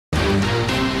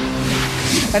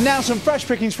And now some fresh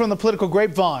pickings from the political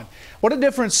grapevine. What a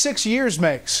difference 6 years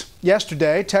makes.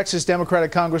 Yesterday, Texas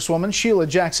Democratic Congresswoman Sheila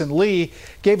Jackson-Lee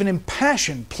gave an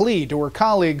impassioned plea to her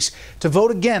colleagues to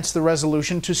vote against the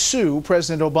resolution to sue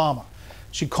President Obama.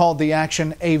 She called the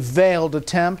action a veiled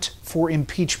attempt for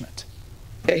impeachment.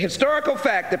 A historical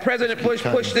fact that President Bush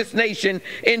pushed this nation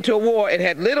into a war. It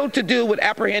had little to do with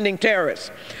apprehending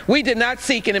terrorists. We did not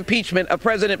seek an impeachment of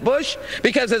President Bush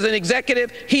because as an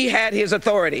executive, he had his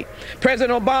authority.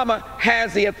 President Obama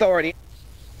has the authority.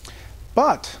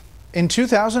 But in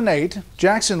 2008,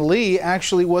 Jackson-Lee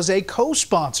actually was a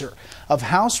co-sponsor of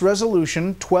House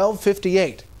Resolution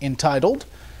 1258, entitled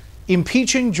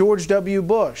Impeaching George W.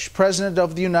 Bush, President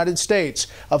of the United States,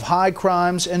 of High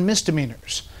Crimes and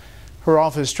Misdemeanors. Her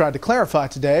office tried to clarify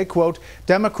today, quote,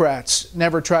 Democrats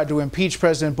never tried to impeach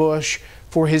President Bush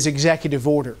for his executive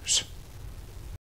orders.